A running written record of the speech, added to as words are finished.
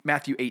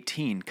Matthew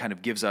 18 kind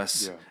of gives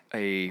us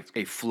a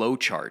flow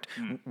chart.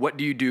 Mm. What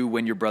do you do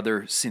when your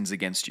brother sins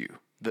against you?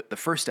 The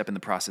first step in the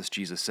process,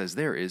 Jesus says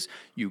there, is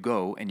you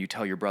go and you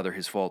tell your brother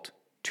his fault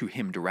to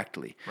him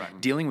directly. Right.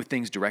 Dealing with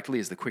things directly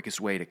is the quickest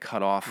way to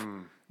cut off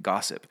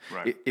gossip.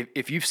 Right.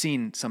 If you've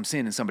seen some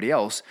sin in somebody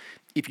else,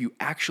 if you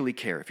actually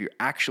care, if you're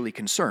actually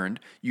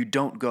concerned, you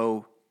don't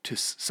go to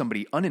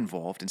somebody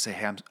uninvolved and say,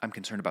 hey, I'm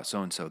concerned about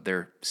so-and-so.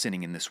 They're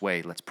sinning in this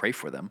way. Let's pray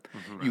for them.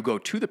 Mm-hmm. You go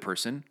to the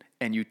person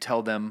and you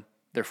tell them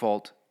their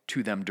fault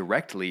to them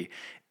directly,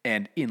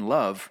 and in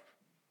love,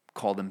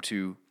 call them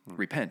to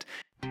repent.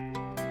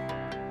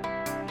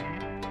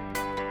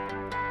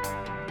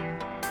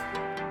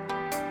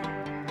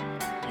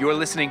 You're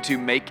listening to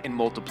Make and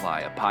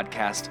Multiply, a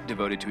podcast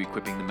devoted to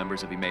equipping the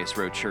members of Emmaus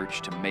Road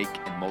Church to make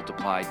and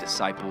multiply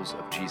disciples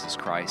of Jesus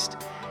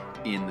Christ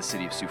in the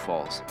city of Sioux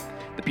Falls.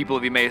 The people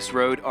of Emmaus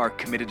Road are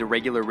committed to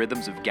regular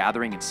rhythms of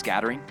gathering and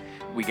scattering.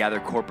 We gather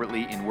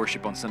corporately in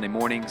worship on Sunday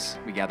mornings.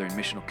 We gather in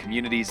missional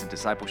communities and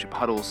discipleship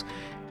huddles.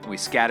 And we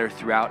scatter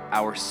throughout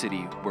our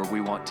city where we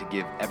want to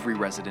give every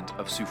resident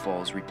of Sioux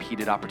Falls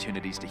repeated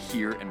opportunities to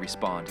hear and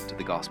respond to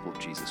the gospel of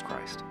Jesus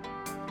Christ.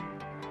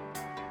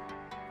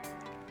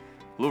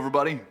 Hello,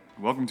 everybody.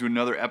 Welcome to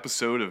another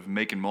episode of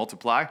Make and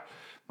Multiply.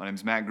 My name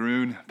is Matt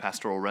Groon,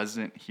 pastoral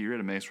resident here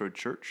at Emmaus Road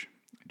Church.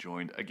 I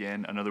joined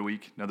again another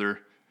week, another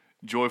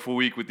joyful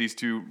week with these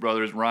two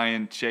brothers,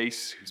 Ryan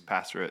Chase, who's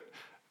pastor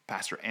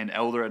and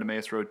elder at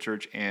Emmaus Road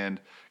Church,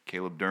 and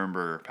Caleb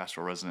Dernberger,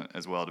 pastoral resident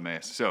as well at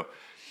Emmaus. So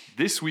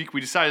this week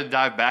we decided to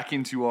dive back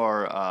into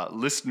our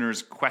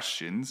listeners'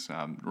 questions.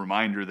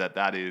 Reminder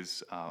that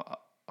is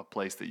a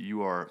place that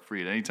you are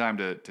free at any time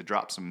to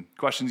drop some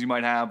questions you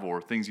might have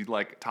or things you'd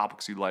like,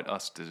 topics you'd like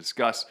us to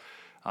discuss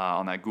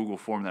on that Google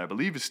form that I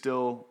believe is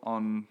still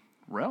on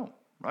Realm,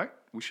 right?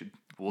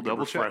 We'll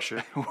double check.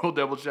 We'll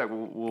double check.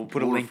 We'll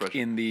Put a link refresh.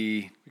 in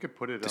the We could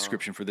put it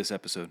description for this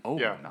episode. Oh,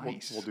 yeah,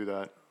 nice. we'll do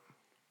that.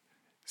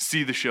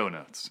 See the show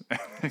notes.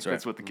 That's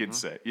right. what the kids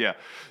say. Yeah.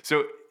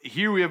 So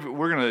here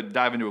we're going to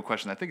dive into a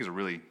question I think is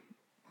we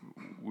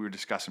were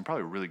discussing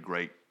probably a really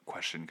great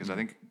question because I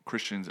think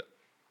Christians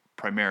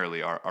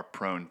primarily are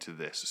prone to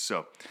this.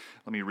 So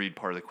let me read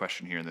part of the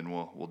question here and then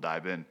we'll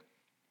dive in.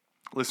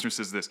 Listener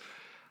says this: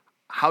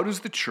 how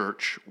does the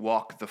church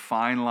walk the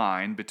fine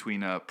line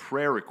between a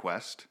prayer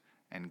request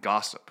and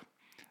gossip?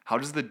 How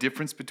does the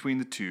difference between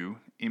the two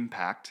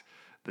impact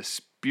the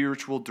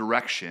spiritual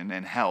direction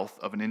and health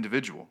of an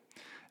individual?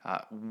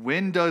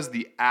 When does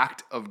the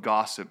act of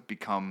gossip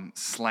become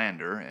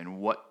slander, and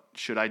what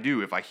should I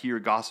do if I hear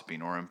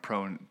gossiping or am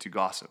prone to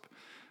gossip?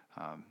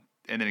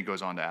 And then it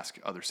goes on to ask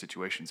other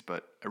situations.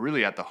 But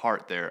really at the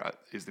heart there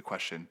is the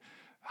question,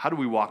 how do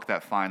we walk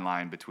that fine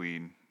line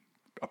between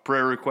a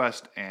prayer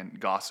request and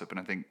gossip? And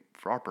I think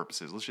for our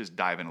purposes, let's just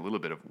dive in a little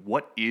bit of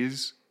what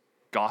is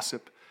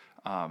gossip?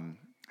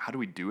 How do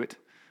we do it?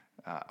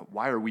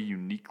 Why are we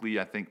uniquely,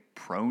 I think,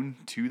 prone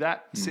to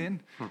that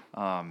sin?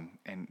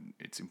 And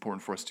it's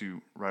important for us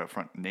to, right up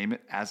front, name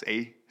it as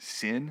a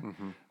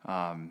sin.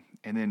 And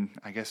then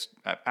I guess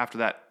after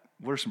that,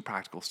 what are some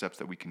practical steps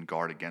that we can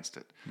guard against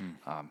it?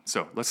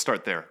 So let's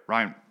start there.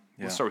 Ryan,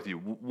 let's start with you.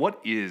 What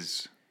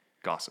is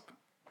gossip?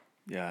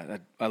 Yeah,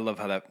 I love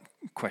how that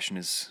question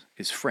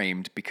is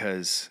framed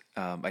because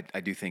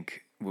I do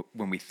think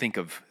when we think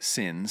of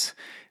sins,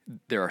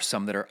 there are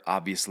some that are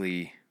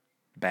obviously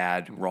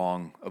bad,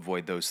 wrong,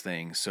 avoid those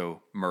things.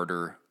 So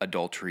murder,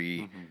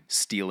 adultery,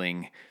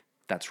 stealing,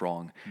 that's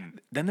wrong.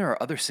 Then there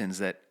are other sins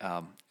that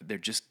they're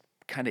just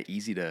kind of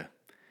easy to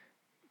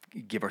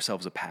give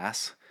ourselves a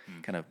pass,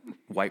 kind of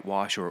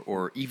whitewash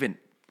or even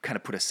kind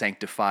of put a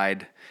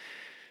sanctified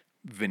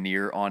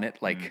veneer on it,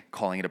 like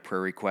calling it a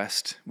prayer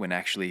request when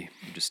actually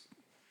you're just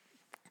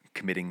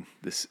committing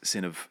this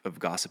sin of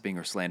gossiping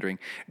or slandering.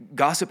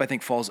 Gossip, I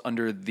think, falls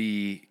under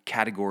the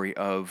category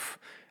of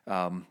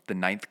the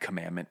 9th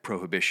commandment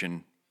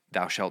prohibition,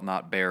 thou shalt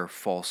not bear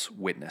false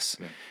witness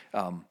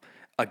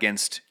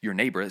against your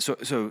neighbor.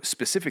 So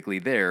specifically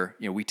there,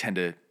 we tend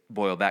to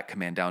boil that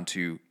command down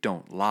to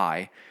don't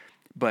lie.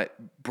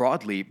 But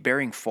broadly,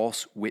 bearing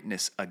false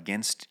witness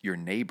against your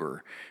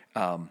neighbor,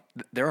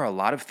 there are a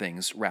lot of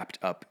things wrapped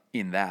up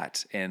in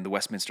that. And the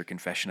Westminster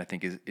Confession, I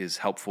think, is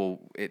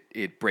helpful.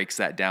 It breaks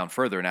that down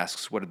further and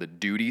asks, what are the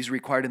duties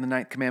required in the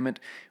 9th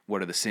commandment?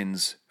 What are the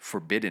sins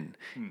forbidden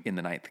in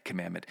the 9th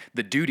commandment?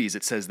 The duties,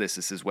 it says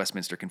this is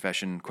Westminster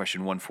Confession,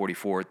 question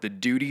 144. The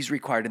duties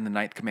required in the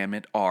 9th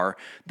commandment are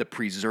the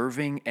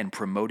preserving and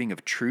promoting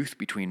of truth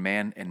between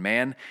man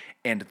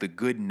and the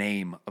good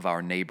name of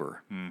our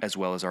neighbor, as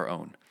well as our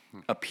own.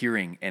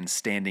 Appearing and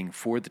standing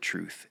for the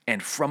truth,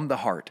 and from the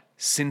heart,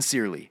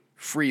 sincerely,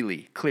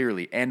 freely,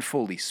 clearly, and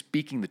fully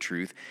speaking the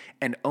truth,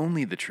 and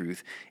only the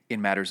truth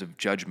in matters of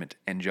judgment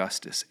and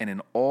justice, and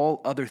in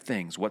all other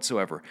things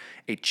whatsoever,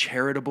 a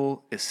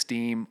charitable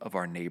esteem of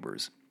our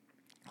neighbors.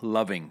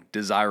 loving,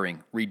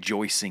 desiring,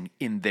 rejoicing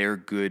in their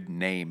good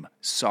name,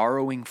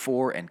 sorrowing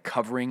for and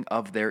covering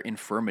of their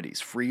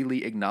infirmities,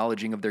 freely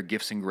acknowledging of their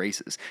gifts and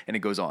graces. And it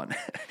goes on.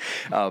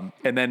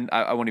 And then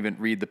I won't even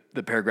read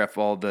the paragraph of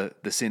all the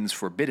sins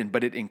forbidden,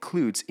 but it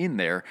includes in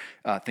there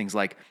things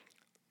like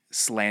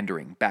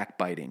slandering,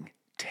 backbiting,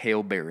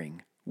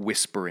 tale-bearing,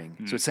 whispering.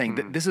 So it's saying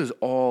that this is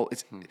all,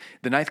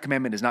 the ninth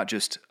commandment is not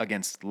just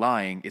against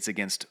lying, it's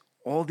against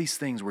all these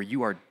things where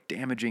you are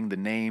damaging the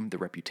name, the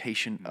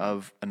reputation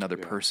of another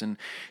person.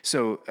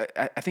 So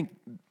I think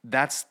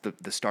that's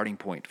the starting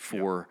point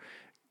for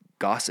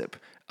gossip.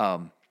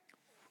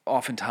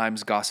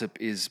 Oftentimes, gossip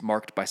is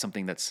marked by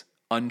something that's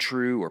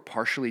untrue or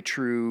partially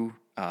true,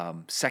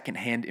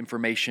 secondhand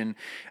information,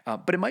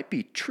 but it might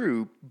be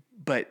true,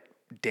 but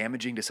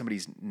damaging to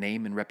somebody's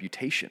name and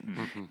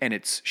reputation. And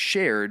it's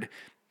shared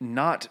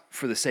not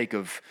for the sake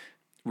of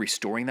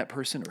restoring that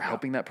person or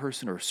helping that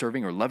person or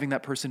serving or loving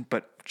that person,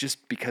 but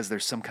just because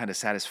there's some kind of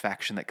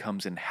satisfaction that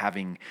comes in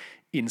having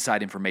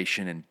inside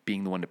information and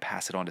being the one to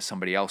pass it on to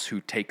somebody else who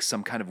takes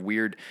some kind of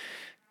weird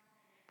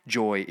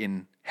joy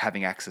in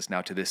having access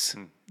now to this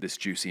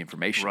juicy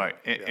information. Right.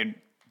 And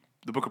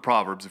the book of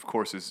Proverbs, of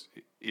course, is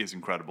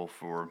incredible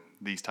for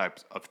these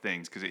types of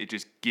things because it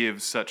just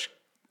gives such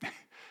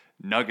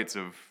nuggets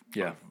of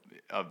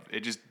it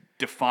just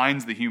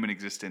defines the human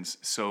existence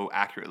so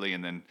accurately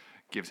and then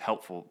gives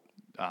helpful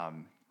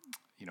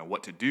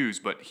what to do's.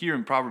 But here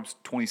in Proverbs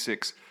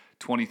 26,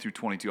 20 through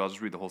 22, I'll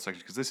just read the whole section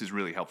because this is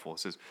really helpful. It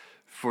says,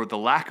 "For the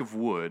lack of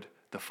wood,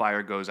 the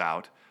fire goes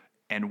out,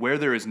 and where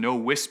there is no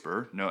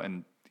whisper,"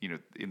 in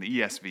the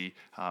ESV,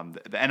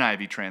 the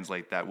NIV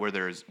translate that, where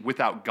there is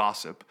without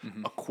gossip,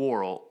 a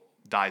quarrel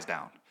dies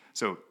down.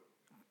 So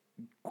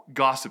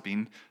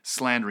gossiping,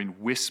 slandering,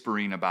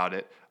 whispering about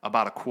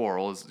a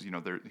quarrel is,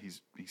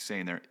 he's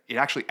saying there, it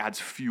actually adds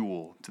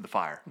fuel to the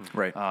fire.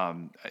 Right.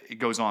 It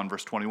goes on,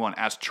 verse 21,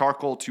 "As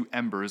charcoal to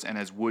embers and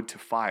as wood to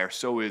fire,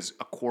 so is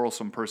a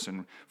quarrelsome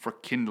person for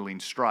kindling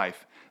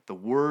strife. The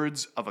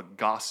words of a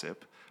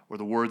gossip or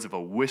the words of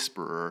a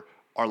whisperer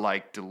are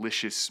like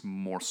delicious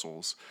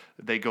morsels.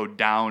 They go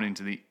down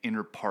into the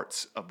inner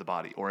parts of the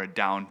body or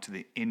down to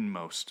the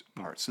inmost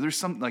parts." So there's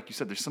something, like you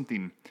said, there's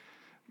something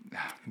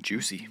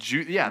Juicy.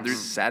 There's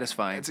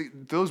satisfying.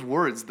 Those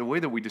words, the way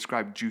that we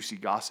describe juicy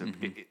gossip,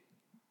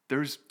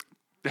 there's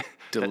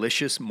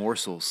delicious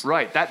morsels.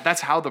 Right.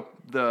 That's how the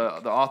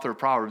author of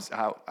Proverbs,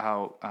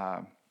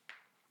 how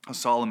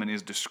Solomon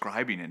is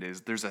describing it.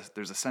 Is there's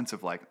a sense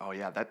of like, oh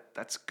yeah,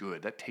 that's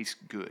good. That tastes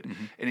good,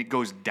 and it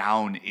goes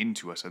down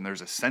into us, and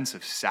there's a sense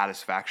of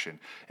satisfaction.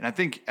 And I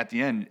think at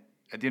the end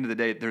of the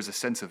day, there's a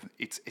sense of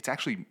it's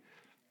actually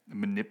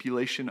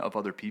manipulation of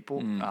other people,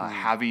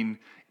 having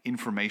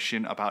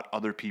information about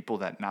other people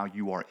that now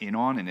you are in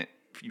on, and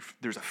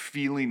there's a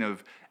feeling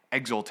of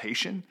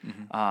exaltation,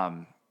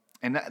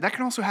 and that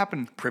can also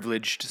happen.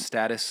 Privileged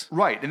status.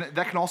 Right, and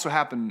that can also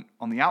happen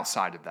on the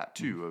outside of that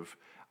too, of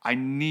I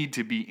need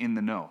to be in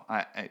the know.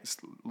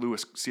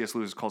 C.S.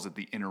 Lewis calls it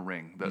the inner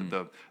ring,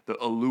 the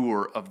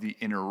allure of the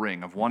inner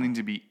ring, of wanting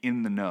to be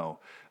in the know.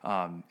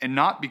 And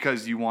not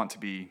because you want to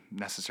be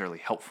necessarily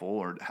helpful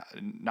or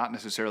not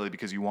necessarily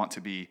because you want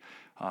to be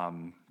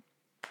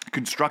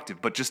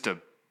constructive, but just to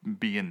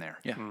be in there.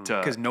 Yeah,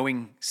 because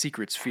knowing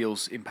secrets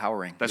feels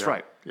empowering. That's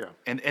right. Yeah.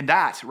 And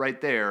that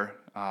right there,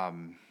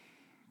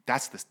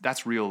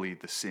 that's really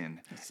the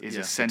sin, is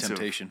a sense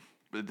temptation.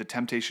 The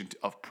temptation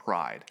of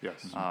pride.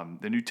 Yes.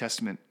 The New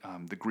Testament,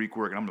 the Greek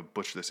word, and I'm going to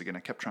butcher this again. I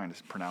kept trying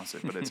to pronounce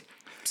it, but it's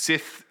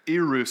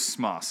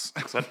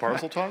psithirusmos. Is that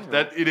Parseltongue?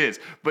 That it is.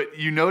 But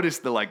you notice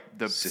there's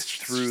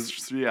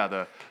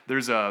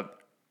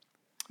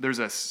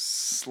a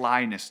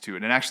slyness to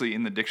it. And actually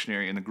in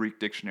the Greek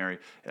dictionary,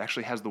 it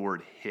actually has the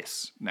word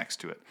hiss next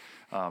to it,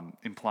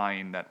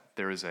 implying that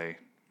there is a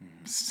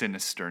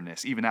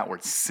sinisterness. Even that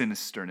word,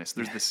 sinisterness.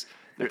 There's this.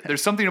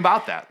 There's something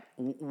about that.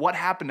 What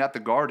happened at the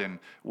garden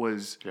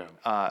was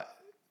the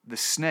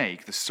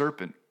snake, the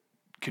serpent,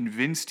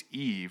 convinced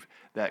Eve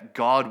that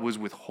God was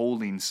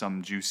withholding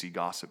some juicy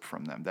gossip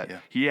from them,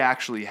 that he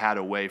actually had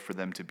a way for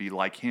them to be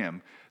like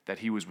him, that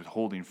he was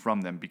withholding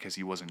from them because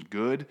he wasn't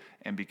good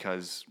and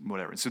because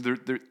whatever. And so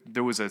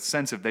there was a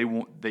sense of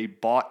they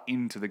bought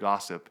into the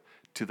gossip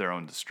to their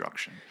own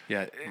destruction.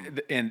 Yeah,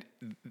 and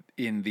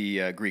in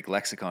the Greek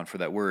lexicon for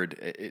that word,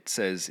 it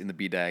says in the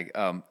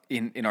BDAG,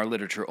 in our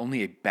literature,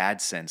 only a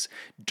bad sense,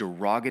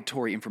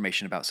 derogatory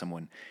information about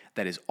someone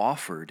that is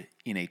offered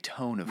in a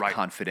tone of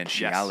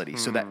confidentiality.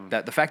 Yes. So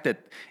that the fact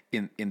that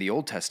in the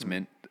Old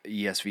Testament,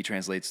 ESV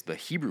translates the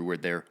Hebrew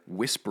word there,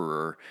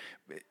 whisperer.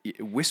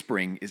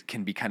 Whispering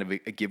can be kind of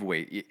a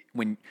giveaway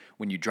when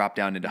you drop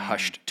down into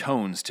hushed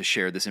tones to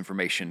share this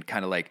information,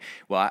 kind of like,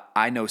 well,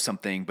 I know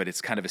something, but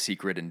it's kind of a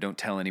secret and don't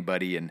tell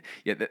anybody. And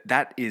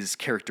that is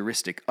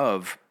characteristic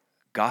of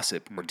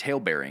gossip or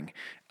tale-bearing,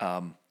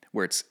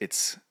 where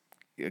it's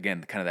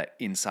again, kind of that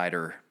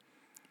insider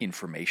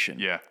information.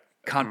 Yeah.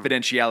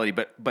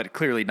 Confidentiality, but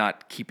clearly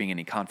not keeping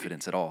any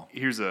confidence at all.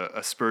 Here's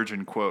a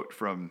Spurgeon quote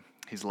from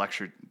his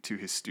lecture to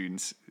his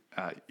students.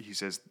 He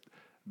says,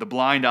 The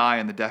blind eye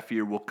and the deaf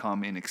ear will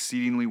come in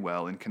exceedingly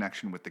well in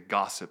connection with the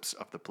gossips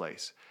of the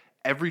place.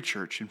 Every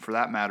church, and for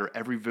that matter,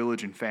 every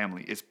village and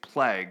family, is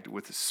plagued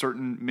with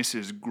certain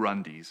Mrs.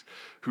 Grundys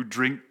who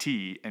drink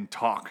tea and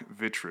talk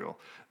vitriol.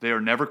 They are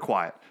never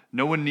quiet.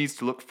 No one needs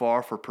to look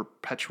far for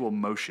perpetual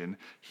motion.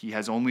 He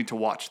has only to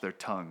watch their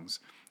tongues.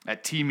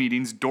 At tea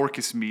meetings,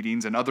 Dorcas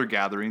meetings, and other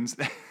gatherings,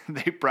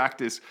 they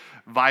practice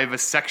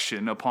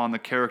vivisection upon the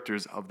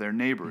characters of their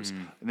neighbors.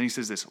 And then he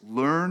says this,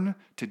 learn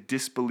to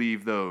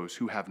disbelieve those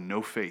who have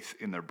no faith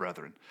in their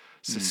brethren.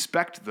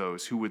 Suspect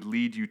those who would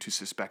lead you to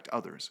suspect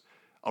others.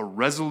 A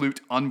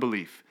resolute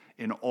unbelief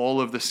in all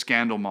of the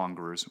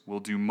scandalmongers will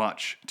do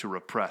much to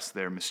repress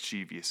their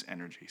mischievous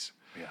energies.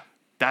 Yeah.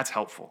 That's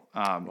helpful.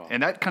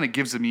 And that kind of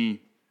gives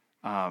me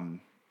kind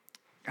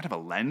of a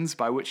lens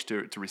by which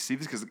to receive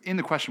this, because in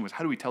the question was,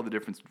 how do we tell the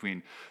difference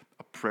between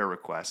a prayer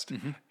request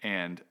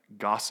and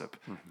gossip?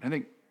 And I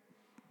think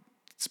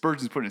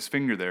Spurgeon's putting his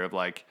finger there of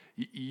like,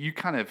 you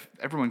kind of,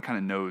 everyone kind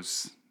of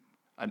knows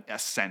a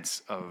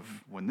sense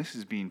of when this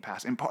is being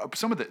passed. And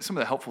some of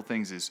the helpful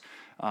things is,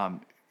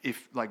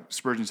 if, like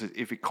Spurgeon says,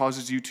 if it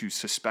causes you to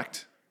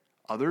suspect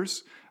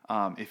others,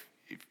 if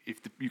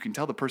you can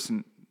tell the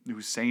person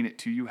who's saying it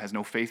to you has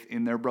no faith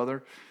in their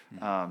brother.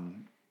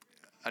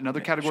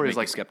 Another category is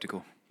like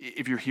skeptical.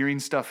 If you're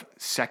hearing stuff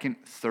second,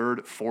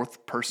 third,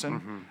 fourth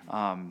person,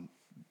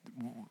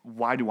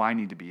 why do I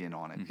need to be in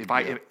on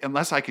it?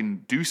 Unless I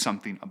can do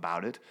something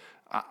about it,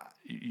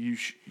 you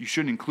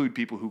shouldn't include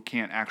people who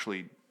can't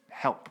actually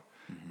help.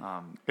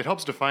 It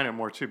helps define it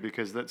more too,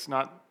 because that's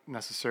not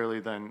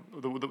necessarily then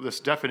this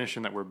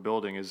definition that we're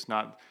building is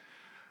not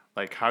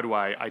like, how do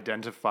I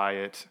identify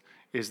it?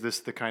 Is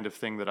this the kind of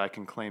thing that I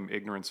can claim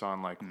ignorance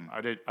on? Like,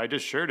 I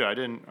just shared it. I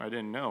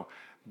didn't know.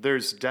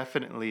 There's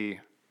definitely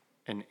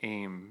an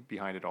aim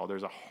behind it all.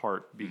 There's a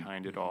heart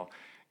behind it all.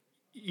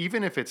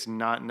 Even if it's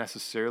not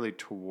necessarily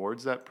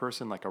towards that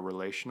person, like a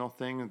relational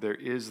thing, there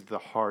is the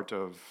heart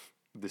of,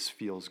 this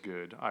feels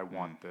good. I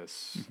want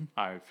this.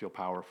 I feel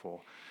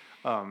powerful.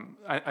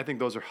 I think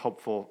those are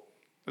helpful.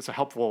 It's a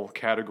helpful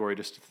category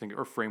just to think,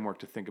 or framework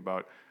to think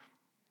about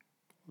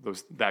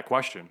that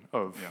question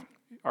of,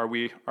 are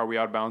we out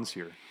of bounds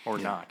here or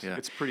not? Yeah.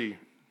 It's pretty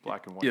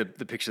black and white. Yeah,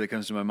 the picture that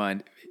comes to my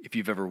mind, if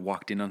you've ever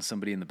walked in on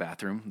somebody in the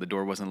bathroom, the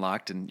door wasn't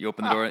locked, and you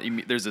open the door,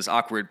 there's this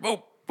awkward,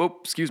 whoa,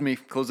 excuse me,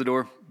 close the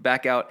door,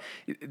 back out.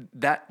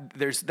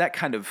 There's that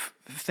kind of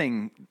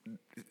thing,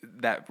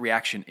 that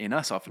reaction in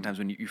us oftentimes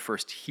when you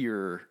first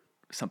hear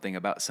something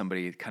about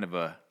somebody, kind of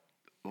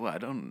I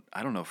don't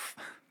know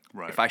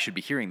if I should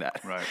be hearing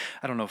that. Right.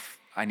 I don't know if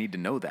I need to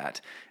know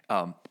that.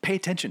 Pay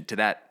attention to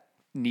that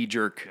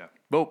knee-jerk,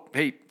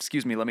 hey,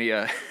 excuse me, let me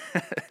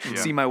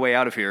see my way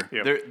out of here.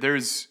 Yep.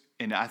 There's,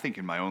 and I think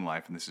in my own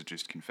life, and this is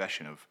just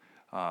confession of,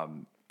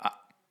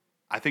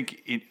 I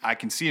think I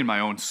can see in my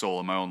own soul,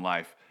 in my own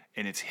life,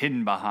 and it's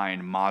hidden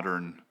behind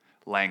modern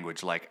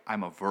language, like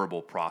I'm a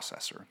verbal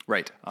processor.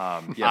 Right.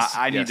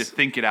 I need to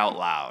think it out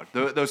loud,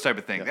 those type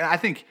of things. And I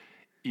think,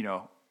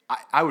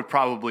 I would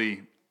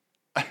probably,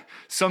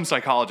 some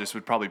psychologists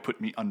would probably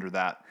put me under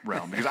that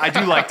realm, because I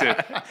do like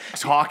to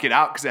talk it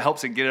out because it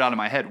helps it get it out of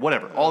my head.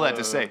 Whatever. All that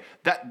to say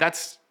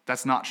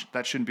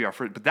that shouldn't be our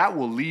first, but that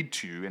will lead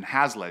to, and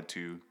has led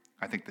to,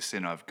 I think, the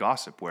sin of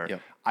gossip, where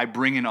I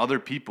bring in other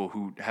people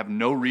who have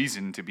no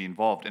reason to be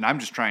involved, and I'm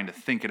just trying to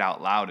think it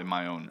out loud in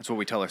my own. That's what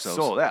we tell ourselves.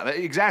 Soul. Yeah,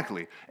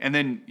 exactly. And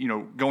then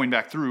going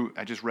back through,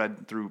 I just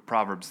read through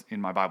Proverbs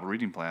in my Bible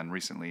reading plan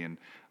recently, and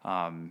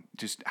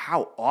just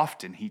how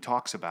often he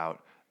talks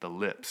about the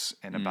lips,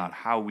 and about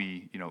how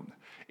we,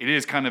 it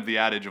is kind of the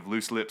adage of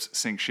loose lips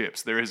sink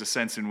ships. There is a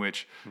sense in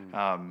which,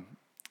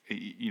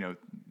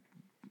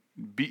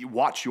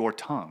 watch your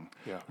tongue.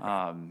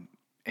 Yeah.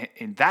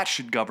 And that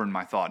should govern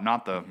my thought,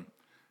 not the,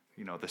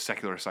 the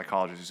secular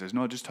psychologist who says,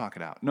 no, just talk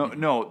it out.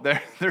 No,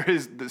 there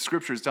is, the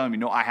scripture is telling me,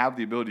 no, I have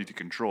the ability to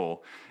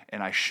control,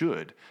 and I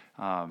should.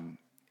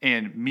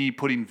 And me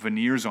putting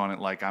veneers on it,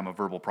 like I'm a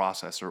verbal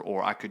processor,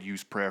 or I could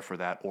use prayer for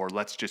that, or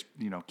let's just,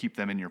 keep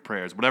them in your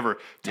prayers, whatever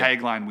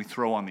tagline we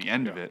throw on the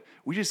end of it.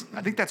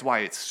 I think that's why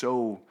it's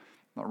so,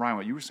 Ryan,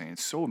 what you were saying,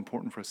 it's so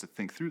important for us to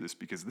think through this,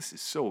 because this is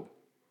so,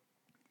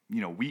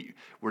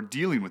 we're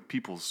dealing with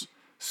people's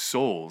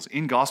souls.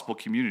 In gospel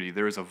community,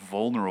 there is a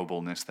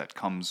vulnerableness that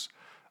comes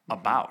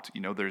about.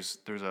 There's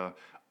a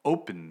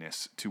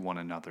openness to one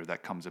another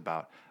that comes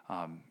about.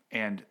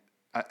 And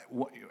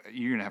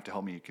you're gonna have to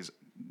help me, because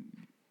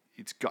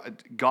it's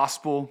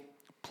gospel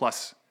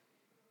plus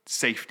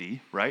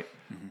safety, right?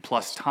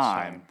 Plus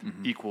time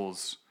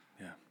equals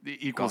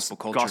gospel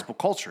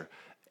culture.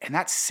 And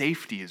that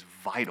safety is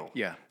vital.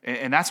 Yeah.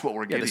 And that's what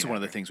we're getting. This is one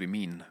of the things we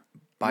mean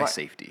by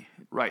safety.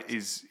 Right.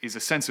 Is a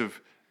sense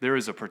of, there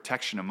is a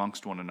protection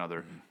amongst one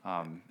another.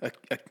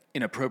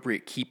 An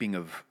appropriate keeping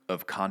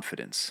of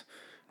confidence.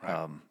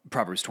 Right.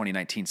 Proverbs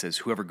 20:19 says,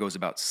 whoever goes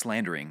about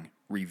slandering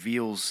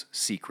reveals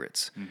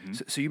secrets.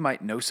 So you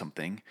might know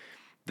something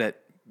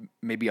that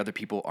maybe other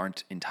people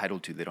aren't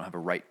entitled to. They don't have a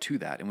right to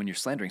that. And when you're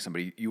slandering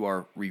somebody, you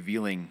are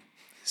revealing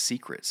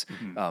secrets.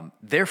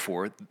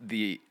 Therefore,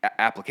 the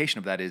application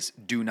of that is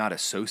do not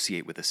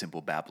associate with a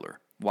simple babbler.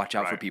 Watch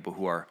out for Right. people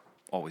who are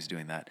always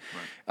doing that.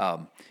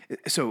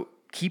 So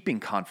keeping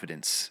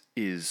confidence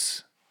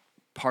is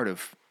part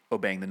of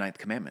obeying the ninth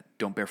commandment.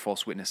 Don't bear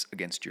false witness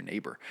against your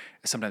neighbor.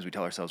 Sometimes we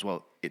tell ourselves,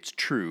 well, it's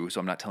true,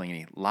 so I'm not telling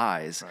any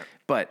lies. Right.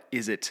 But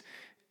is it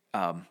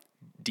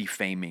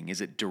defaming?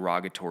 Is it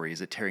derogatory?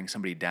 Is it tearing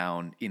somebody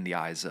down in the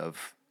eyes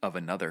of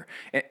another?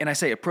 And I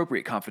say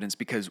appropriate confidence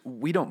because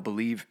we don't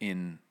believe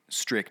in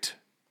strict,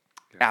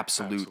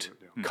 absolute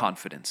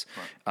confidence.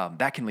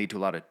 That can lead to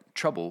a lot of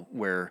trouble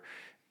where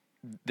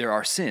there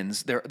are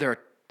sins. There are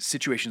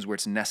situations where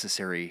it's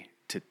necessary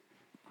to.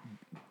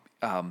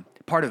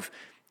 Part of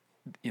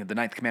the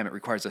ninth commandment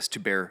requires us to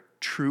bear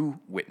true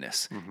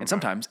witness, and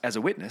sometimes, as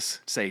a witness,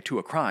 say to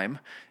a crime,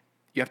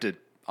 you have to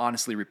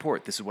honestly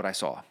report, this is what I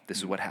saw, this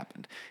is what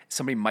happened.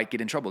 Somebody might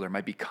get in trouble. There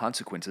might be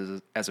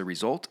consequences as a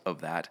result of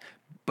that,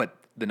 but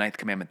the ninth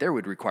commandment there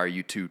would require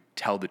you to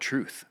tell the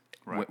truth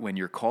when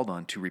you're called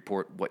on to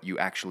report what you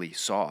actually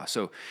saw.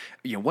 So,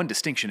 one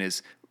distinction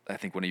is, I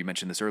think one of you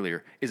mentioned this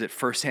earlier, is it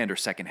firsthand or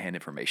secondhand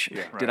information?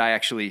 Did I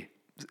actually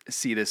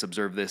see this,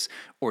 observe this,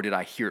 or did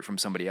I hear it from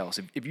somebody else?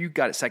 If you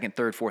got it second,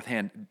 third, fourth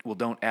hand, well,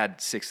 don't add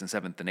sixth and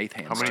seventh and eighth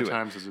hands to it. How many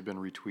times has it been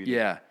retweeted?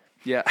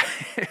 Yeah.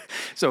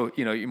 So,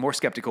 you're more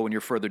skeptical when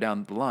you're further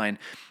down the line.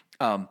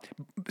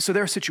 So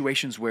there are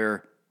situations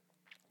where,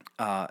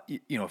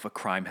 if a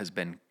crime has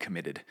been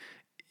committed,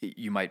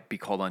 you might be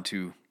called on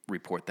to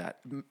report that.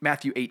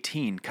 Matthew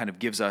 18 kind of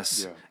gives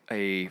us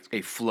a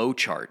flow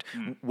chart.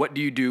 What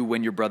do you do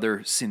when your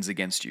brother sins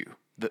against you?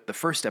 The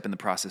first step in the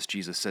process,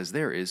 Jesus says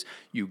there, is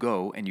you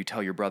go and you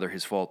tell your brother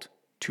his fault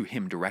to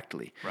him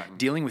directly. Right.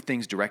 Dealing with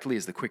things directly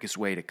is the quickest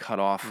way to cut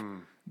off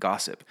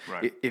gossip.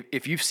 Right.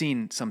 If you've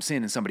seen some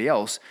sin in somebody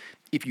else,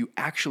 if you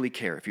actually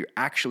care, if you're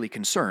actually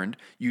concerned,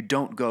 you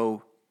don't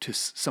go to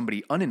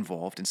somebody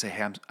uninvolved and say,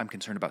 hey, I'm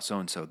concerned about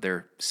so-and-so.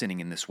 They're sinning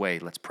in this way.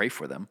 Let's pray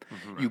for them.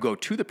 You go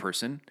to the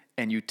person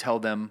and you tell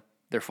them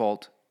their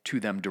fault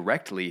to them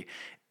directly,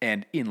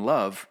 and in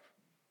love,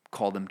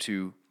 call them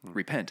to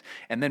repent.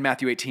 And then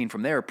Matthew 18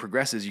 from there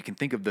progresses. You can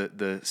think of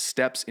the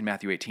steps in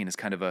Matthew 18 as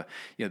kind of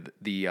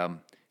the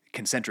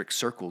concentric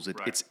circles.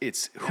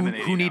 It's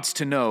who needs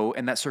to know,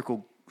 and that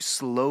circle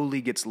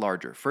slowly gets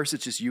larger. First,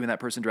 it's just you and that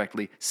person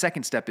directly.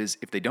 Second step is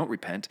if they don't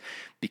repent,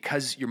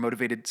 because you're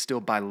motivated still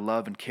by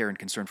love and care and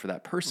concern for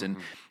that person,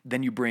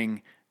 then you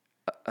bring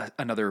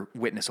another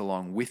witness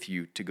along with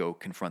you to go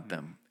confront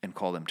them and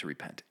call them to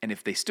repent. And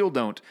if they still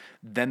don't,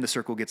 then the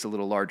circle gets a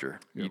little larger.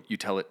 You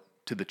tell it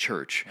to the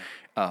church.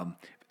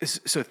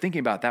 So thinking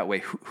about it that way,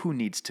 who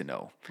needs to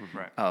know?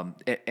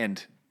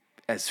 And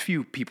as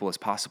few people as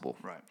possible.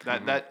 Right.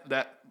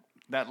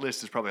 That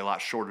list is probably a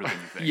lot shorter than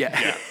you think.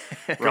 Yeah.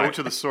 Go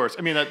to the source.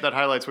 I mean, that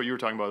highlights what you were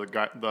talking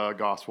about, the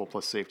gospel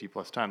plus safety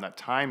plus time, that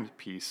time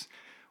piece.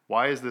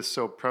 Why is this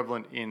so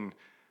prevalent in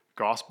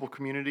gospel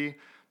community?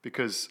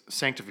 Because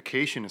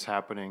sanctification is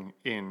happening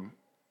in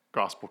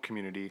gospel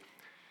community,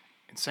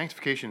 and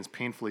sanctification is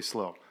painfully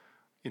slow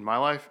in my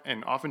life,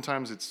 and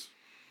oftentimes it's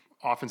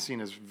often seen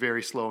as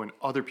very slow in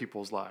other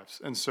people's lives.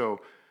 And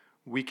so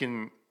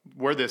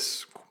where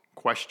this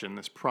question,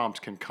 this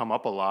prompt can come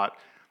up a lot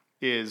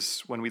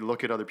is when we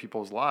look at other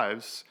people's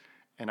lives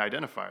and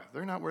identify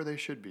they're not where they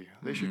should be.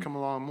 They should come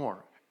along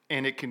more.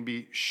 And it can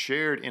be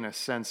shared in a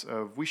sense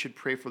of we should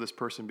pray for this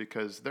person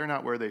because they're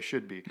not where they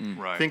should be.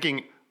 Right.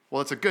 Thinking,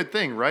 well, it's a good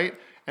thing, right?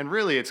 And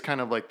really it's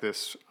kind of like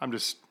this,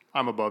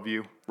 I'm above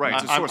you. Right.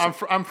 It's a source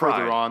of I'm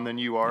further pride. on than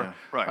you are. Yeah.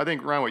 Right. I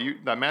think, Ryan,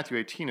 that Matthew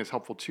 18 is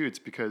helpful too. It's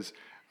because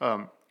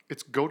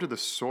it's go to the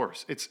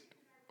source.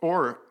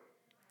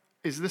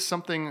 Is this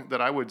something that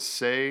I would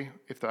say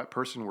if that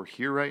person were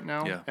here right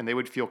now and they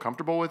would feel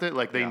comfortable with it?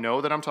 Like they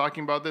know that I'm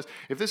talking about this.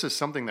 If this is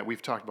something that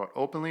we've talked about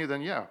openly,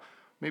 then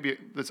maybe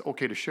that's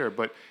okay to share.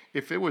 But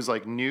if it was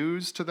like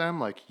news to them,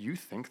 like you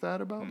think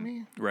that about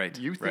me? Right.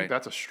 You think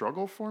that's a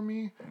struggle for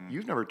me?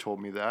 You've never told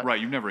me that.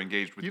 Right. You've never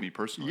engaged with me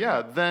personally.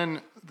 Yeah.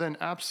 Then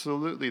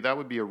absolutely that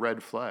would be a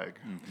red flag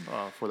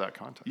for that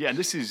context. Yeah. And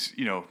this is,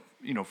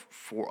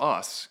 for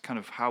us, kind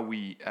of how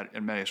we at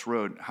Emmaus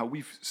Road, how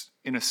we've,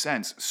 in a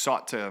sense,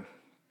 sought to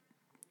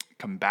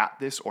combat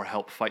this or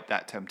help fight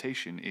that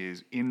temptation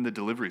is in the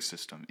delivery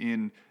system,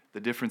 in the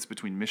difference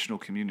between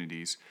missional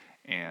communities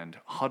and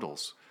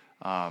huddles.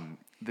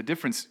 The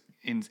difference,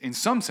 in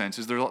some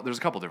senses, there's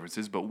a couple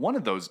differences, but one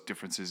of those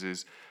differences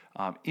is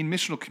in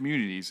missional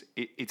communities,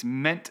 it's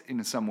meant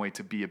in some way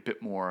to be a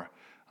bit more,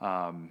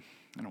 I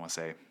don't want to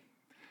say,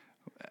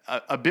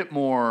 a bit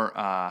more,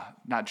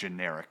 not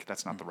generic,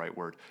 that's not the right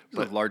word.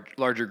 But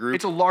larger group.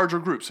 It's a larger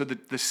group, so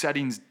the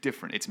setting's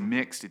different. It's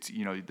mixed. It's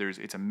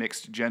it's a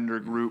mixed gender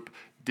group.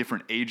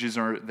 Different ages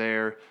are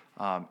there,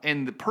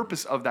 and the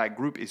purpose of that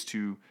group is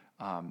to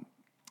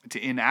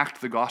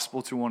enact the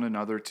gospel to one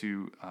another,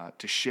 to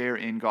share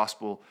in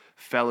gospel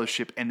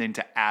fellowship, and then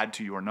to add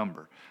to your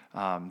number,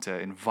 to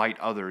invite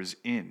others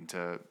in,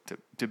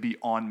 to be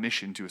on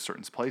mission to a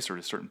certain place or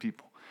to certain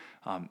people.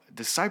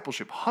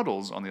 Discipleship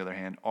huddles, on the other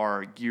hand,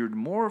 are geared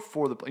more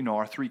for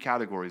our three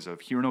categories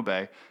of hear and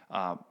obey,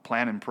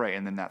 plan and pray,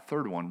 and then that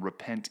third one,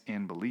 repent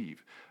and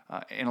believe.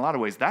 In a lot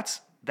of ways,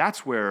 that's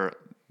where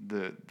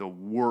the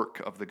work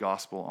of the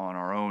gospel on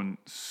our own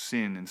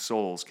sin and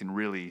souls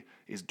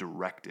is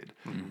directed.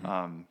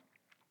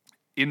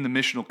 In the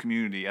missional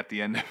community at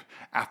the end,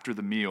 after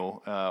the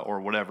meal or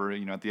whatever,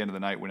 at the end of the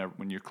night,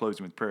 when you're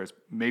closing with prayers,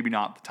 maybe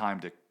not the time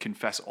to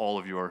confess all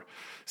of your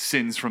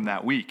sins from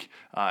that week.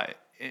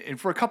 And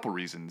for a couple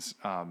reasons,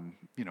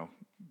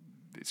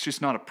 it's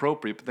just not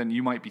appropriate, but then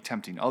you might be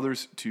tempting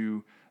others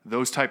to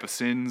those type of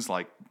sins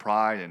like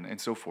pride and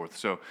so forth.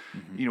 So,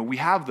 we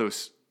have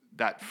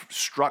that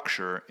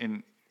structure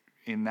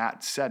in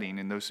that setting,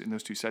 in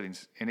those two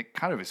settings, and it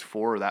kind of is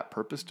for that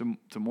purpose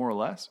to more or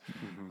less.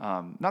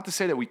 Not to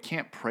say that we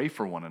can't pray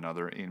for one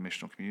another in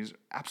missional communities,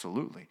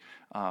 absolutely,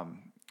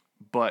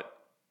 but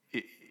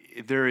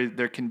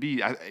there can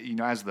be,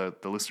 as the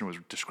listener was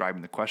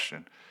describing the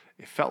question,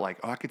 it felt like,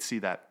 I could see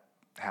that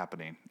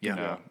happening in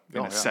a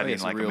setting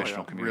like a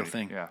missional community. Real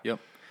thing. Yeah. Yep.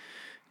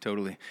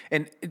 Totally.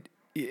 And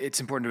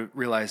it's important to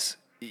realize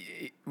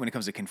when it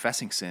comes to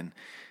confessing sin,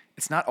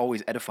 it's not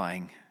always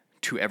edifying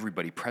to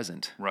everybody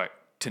present, Right.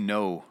 to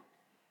know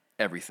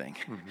everything.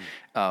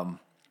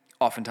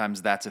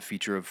 Oftentimes that's a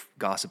feature of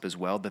gossip as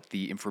well, that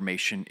the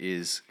information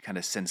is kind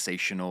of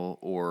sensational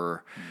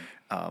or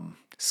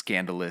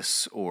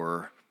scandalous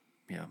or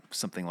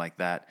something like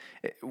that.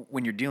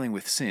 When you're dealing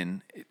with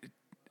sin,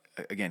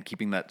 again,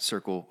 keeping that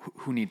circle,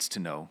 who needs to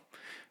know?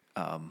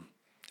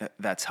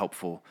 That's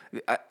helpful.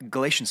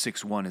 Galatians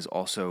 6:1 is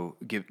also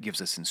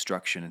gives us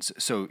instruction. And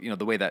so,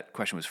 the way that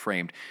question was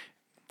framed,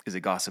 is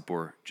it gossip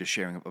or just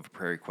sharing of a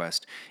prayer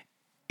request?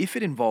 If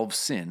it involves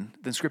sin,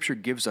 then Scripture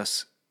gives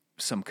us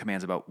some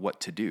commands about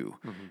what to do.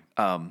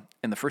 And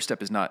the first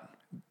step is not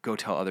go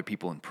tell other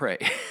people and pray.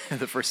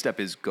 The first step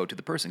is go to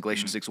the person.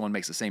 Galatians 6:1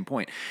 makes the same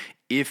point.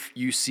 If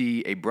you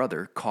see a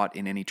brother caught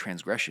in any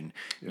transgression,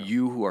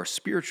 you who are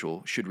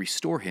spiritual should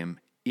restore him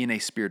in a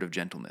spirit of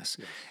gentleness.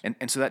 Yes.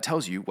 And so that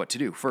tells you what to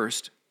do.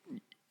 First,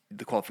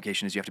 the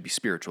qualification is you have to be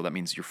spiritual. That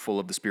means you're full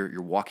of the Spirit,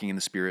 you're walking in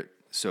the Spirit.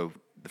 So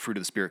the fruit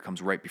of the Spirit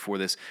comes right before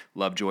this: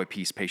 love, joy,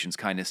 peace, patience,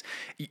 kindness.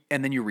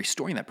 And then you're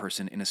restoring that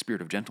person in a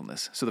spirit of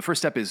gentleness. So the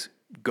first step is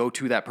go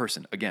to that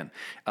person. Again,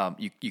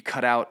 you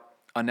cut out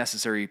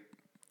unnecessary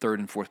third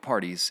and fourth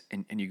parties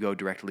and you go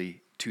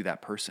directly to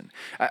that person.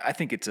 I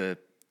think it's a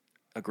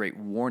great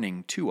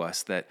warning to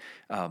us that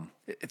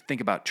think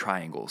about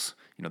triangles.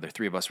 There are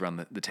three of us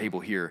around the table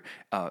here.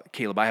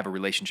 Caleb, I have a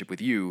relationship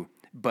with you.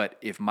 But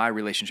if my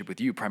relationship with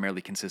you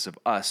primarily consists of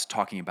us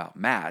talking about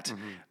Matt,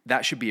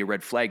 that should be a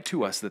red flag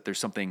to us that there's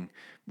something,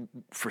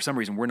 for some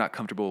reason, we're not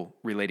comfortable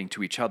relating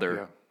to each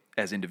other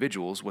as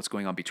individuals. What's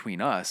going on between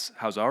us?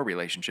 How's our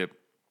relationship?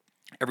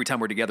 Every time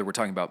we're together, we're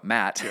talking about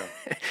Matt.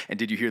 And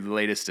did you hear the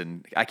latest?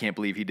 And I can't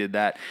believe he did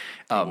that.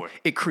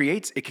 It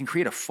can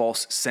create a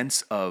false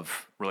sense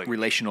of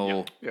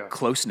relational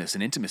closeness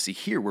and intimacy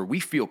here, where we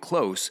feel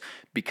close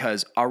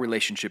because our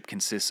relationship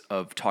consists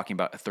of talking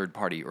about a third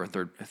party or a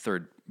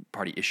third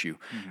party issue.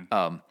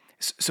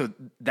 So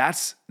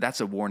that's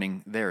a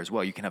warning there as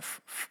well. You can have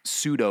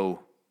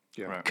pseudo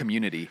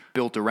community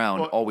built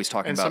around always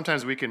talking about. And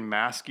sometimes we can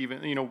mask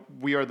even,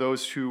 we are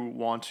those who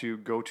want to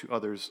go to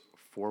others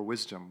for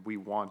wisdom. We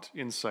want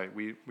insight.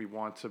 We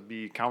want to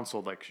be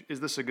counseled, like,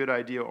 is this a good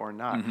idea or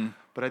not?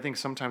 But I think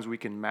sometimes we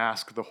can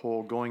mask the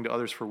whole going to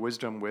others for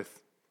wisdom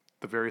with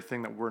the very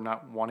thing that we're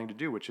not wanting to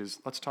do, which is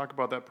let's talk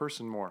about that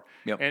person more.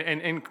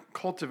 And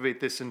cultivate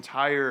this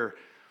entire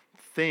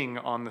thing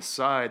on the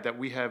side that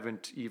we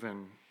haven't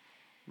even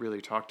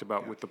really talked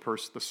about with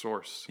the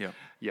source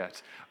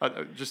yet.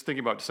 Just thinking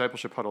about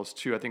discipleship huddles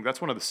too, I think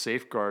that's one of the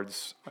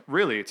safeguards.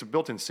 Really, it's a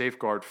built-in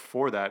safeguard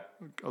for that,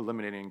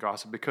 eliminating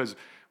gossip, because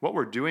what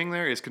we're doing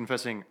there is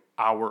confessing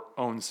our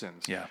own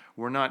sins.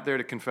 We're not there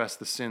to confess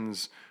the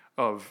sins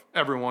of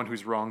everyone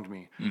who's wronged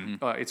me.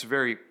 It's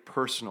very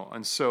personal.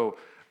 And so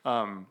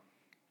I'm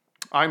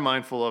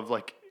mindful of,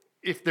 like,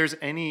 if there's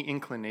any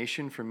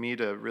inclination for me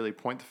to really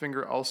point the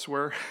finger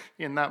elsewhere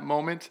in that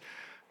moment,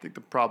 I think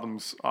the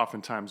problem's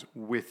oftentimes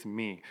with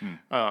me.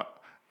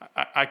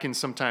 I can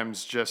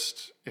sometimes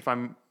just, if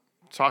I'm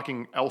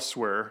talking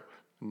elsewhere,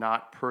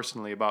 not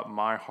personally about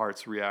my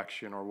heart's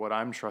reaction or what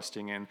I'm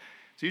trusting in,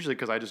 it's usually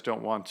because I just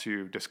don't want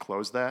to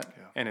disclose that.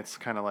 And it's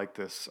kind of like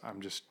this, I'm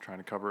just trying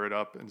to cover it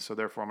up. And so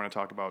therefore I'm going to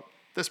talk about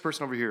this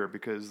person over here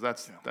because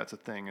that's a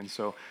thing. And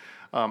so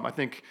I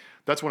think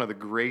that's one of the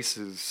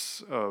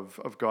graces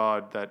of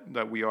God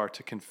that we are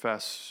to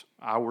confess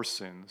our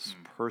sins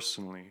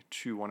personally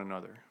to one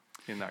another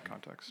in that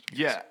context.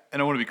 Yeah,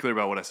 and I want to be clear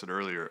about what I said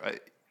earlier.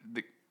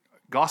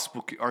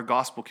 Our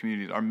gospel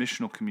communities, our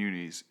missional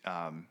communities,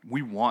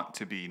 we want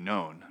to be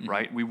known,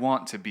 right? We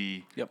want to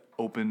be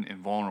open and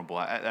vulnerable.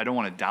 I don't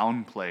want to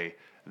downplay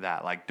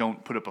that. Like,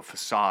 don't put up a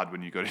facade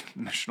when you go to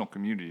missional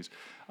communities,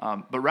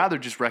 but rather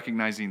just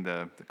recognizing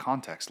the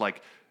context.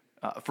 Like,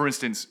 for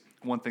instance,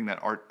 one thing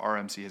that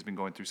RMC has been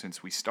going through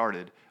since we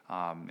started,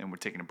 and we're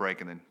taking a break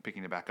and then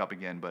picking it back up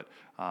again, but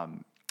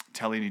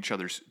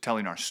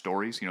telling our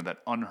stories, that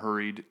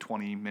unhurried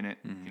 20-minute,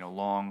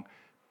 long,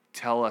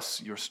 tell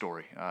us your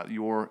story,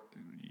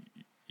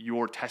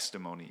 your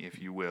testimony,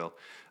 if you will.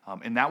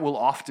 And that will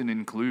often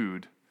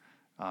include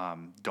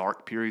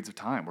dark periods of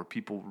time where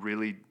people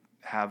really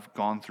have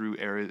gone through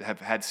areas,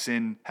 have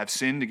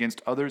sinned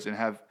against others and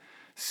have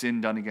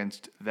sin done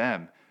against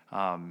them.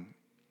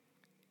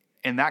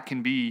 And that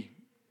can be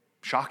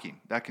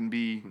shocking. That can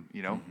be,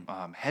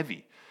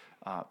 heavy.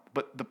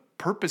 But the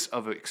purpose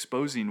of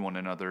exposing one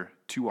another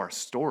to our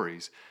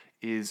stories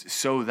is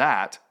so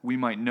that we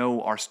might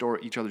know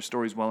each other's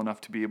stories well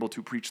enough to be able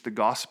to preach the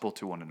gospel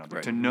to one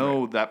another, to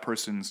know that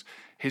person's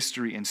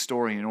history and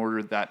story, in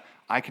order that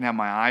I can have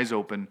my eyes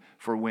open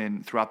for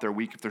when throughout their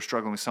week, if they're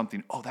struggling with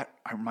something, that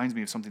reminds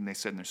me of something they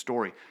said in their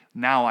story.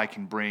 Now I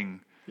can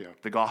bring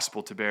the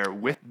gospel to bear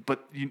with,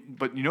 but you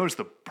notice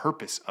the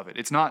purpose of it.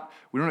 It's not,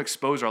 we don't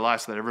expose our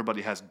lives so that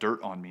everybody has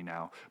dirt on me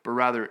now, but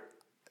rather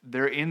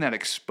they're in that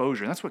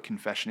exposure. And that's what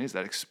confession is,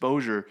 that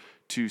exposure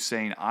to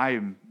saying,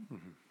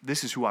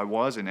 this is who I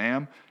was and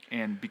am.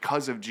 And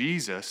because of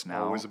Jesus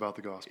now, always about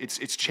the gospel.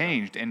 It's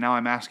changed. And now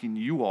I'm asking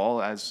you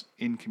all, as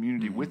in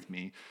community with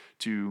me,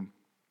 to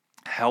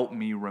help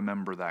me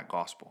remember that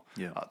gospel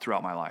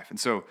throughout my life. And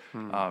so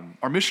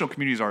our missional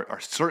communities are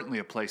certainly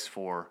a place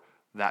for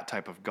that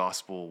type of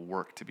gospel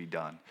work to be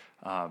done.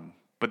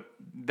 But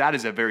that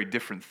is a very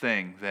different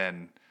thing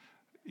than,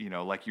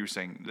 like you were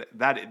saying,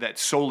 that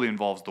solely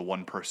involves the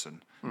one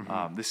person.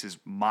 This is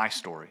my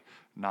story,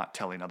 not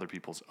telling other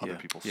people's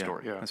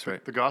story. Yeah, that's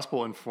right. The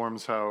gospel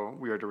informs how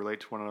we are to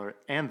relate to one another,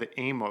 and the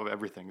aim of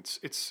everything.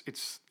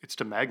 It's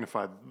to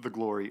magnify the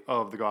glory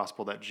of the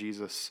gospel, that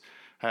Jesus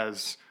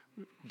has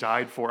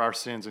died for our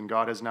sins, and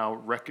God has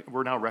now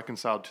we're now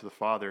reconciled to the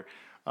Father.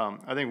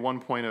 I think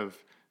one point of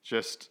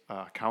just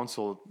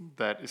counsel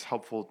that is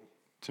helpful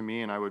to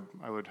me, and I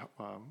would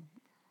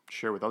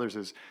share with others,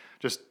 is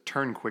just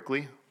turn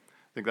quickly.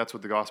 I think that's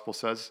what the gospel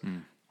says.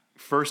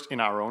 First, in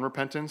our own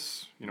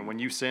repentance, when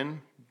you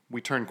sin, we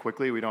turn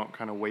quickly. We don't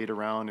kind of wait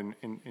around,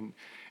 and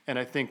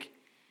I think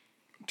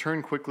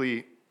turn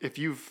quickly if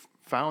you've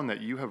found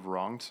that you have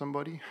wronged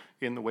somebody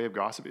in the way of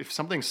gossip. If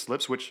something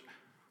slips, which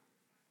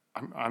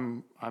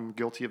I'm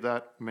guilty of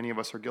that. Many of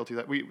us are guilty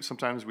of that.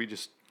 Sometimes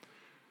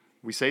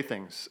we say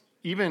things,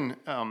 even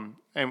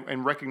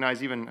and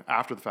recognize even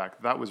after the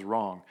fact that was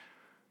wrong.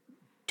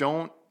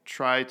 Don't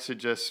try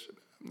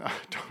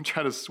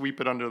to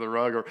sweep it under the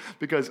rug,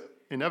 because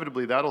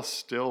inevitably that'll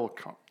still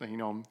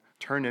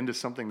turn into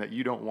something that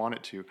you don't want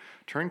it to.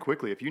 Turn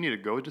quickly. If you need to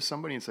go to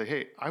somebody and say,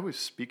 "Hey, I was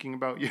speaking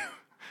about you,"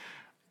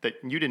 that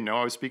you didn't know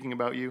I was speaking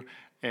about you,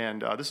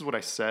 and this is what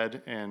I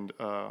said, and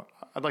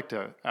I'd like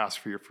to ask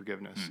for your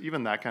forgiveness.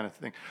 Even that kind of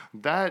thing.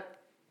 That,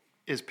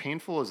 as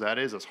painful as that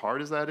is, as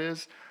hard as that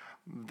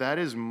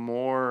is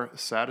more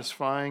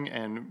satisfying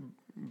and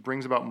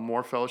brings about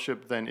more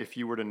fellowship than if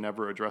you were to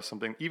never address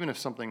something, even if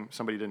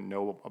somebody didn't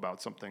know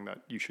about something that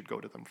you should go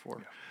to them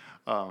for.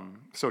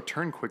 So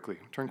turn quickly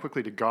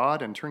to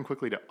God, and turn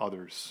quickly to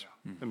others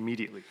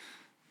immediately.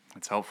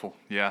 That's helpful.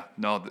 Yeah,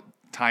 no,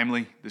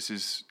 timely. This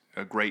is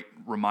a great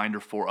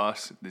reminder for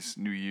us this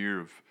new year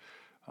of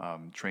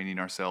training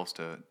ourselves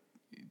to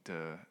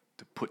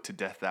put to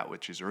death that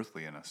which is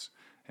earthly in us,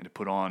 and to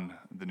put on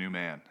the new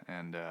man.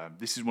 And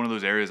this is one of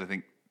those areas I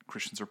think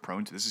Christians are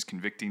prone to. This is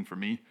convicting for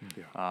me,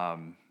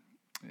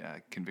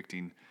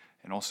 convicting,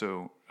 and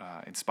also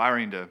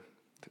inspiring to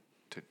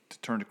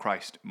turn to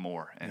Christ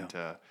more, and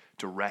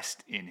to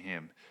rest in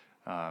Him,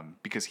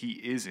 because He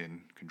is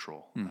in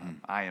control.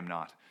 I am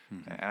not,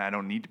 and I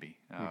don't need to be.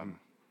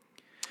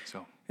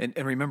 So. And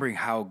remembering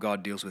how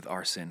God deals with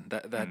our sin,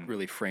 that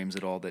really frames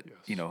it all. That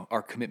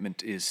our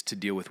commitment is to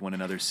deal with one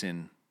another's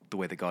sin the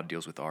way that God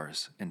deals with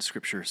ours. And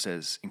Scripture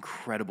says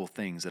incredible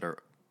things that are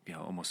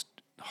almost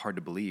hard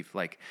to believe.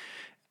 Like,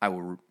 I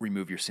will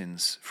remove your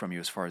sins from you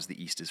as far as the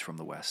east is from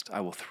the west.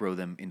 I will throw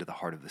them into the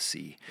heart of the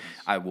sea.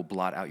 Yes. I will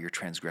blot out your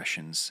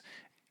transgressions.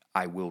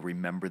 I will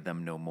remember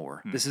them no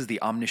more. This is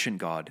the omniscient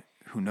God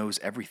who knows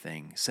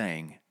everything,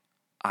 saying,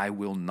 I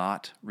will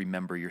not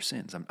remember your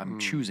sins. I'm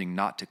choosing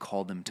not to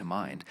call them to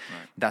mind.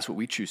 Right. That's what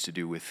we choose to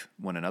do with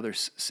one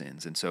another's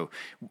sins. And so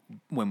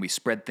when we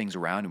spread things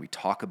around and we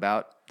talk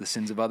about the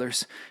sins of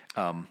others,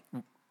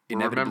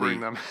 inevitably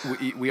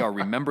we are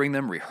remembering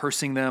them,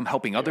 rehearsing them,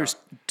 helping others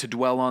to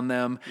dwell on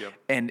them,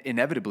 and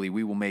inevitably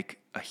we will make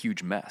a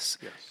huge mess.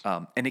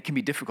 Yes. And it can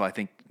be difficult. I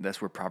think that's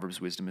where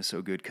Proverbs wisdom is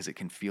so good, because it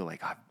can feel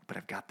like, but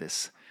I've got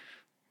this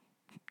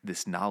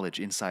knowledge,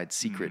 inside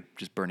secret,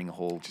 just burning a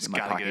hole in my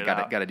pocket.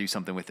 Got to do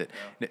something with it.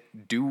 Yeah.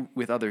 Do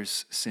with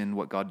others' sin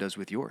what God does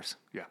with yours.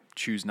 Yeah.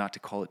 Choose not to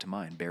call it to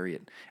mind. Bury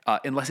it,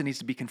 unless it needs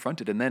to be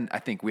confronted. And then I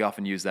think we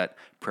often use that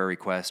prayer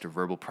request or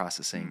verbal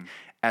processing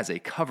as a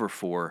cover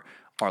for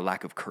our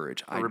lack of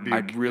courage. I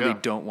really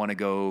don't want to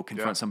go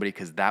confront somebody,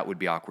 because that would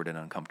be awkward and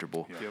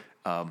uncomfortable.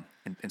 Yeah.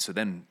 And so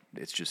then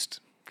it's just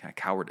kind of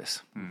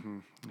cowardice. Mm-hmm.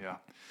 Yeah.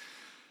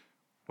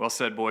 Well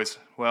said, boys.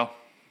 Well,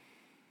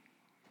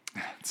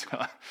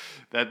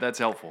 that's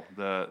helpful.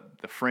 The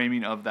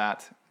framing of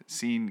that,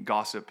 seeing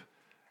gossip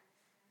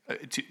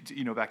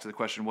back to the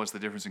question, what's the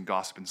difference in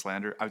gossip and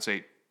slander? I would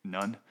say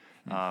none.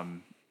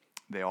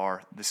 They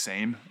are the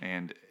same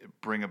and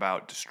bring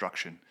about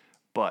destruction.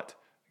 But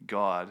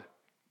God,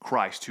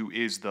 Christ, who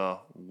is the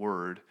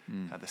Word,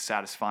 the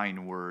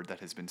satisfying Word that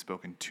has been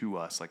spoken to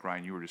us, like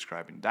Ryan, you were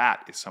describing,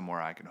 that is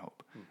somewhere I can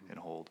hope and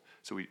hold.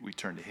 So we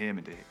turn to Him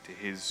and to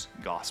His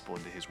gospel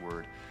and to His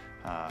Word.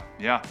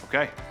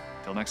 Okay.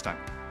 Till next time.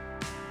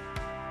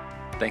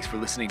 Thanks for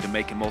listening to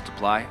Make and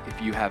Multiply. If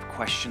you have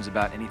questions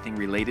about anything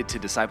related to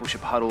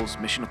discipleship huddles,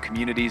 missional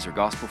communities, or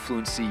gospel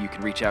fluency, you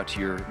can reach out to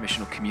your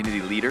missional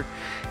community leader.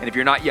 And if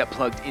you're not yet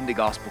plugged into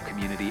gospel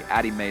community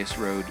at Emmaus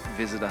Road,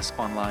 visit us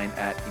online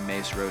at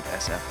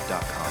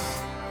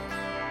emmausroadsf.com.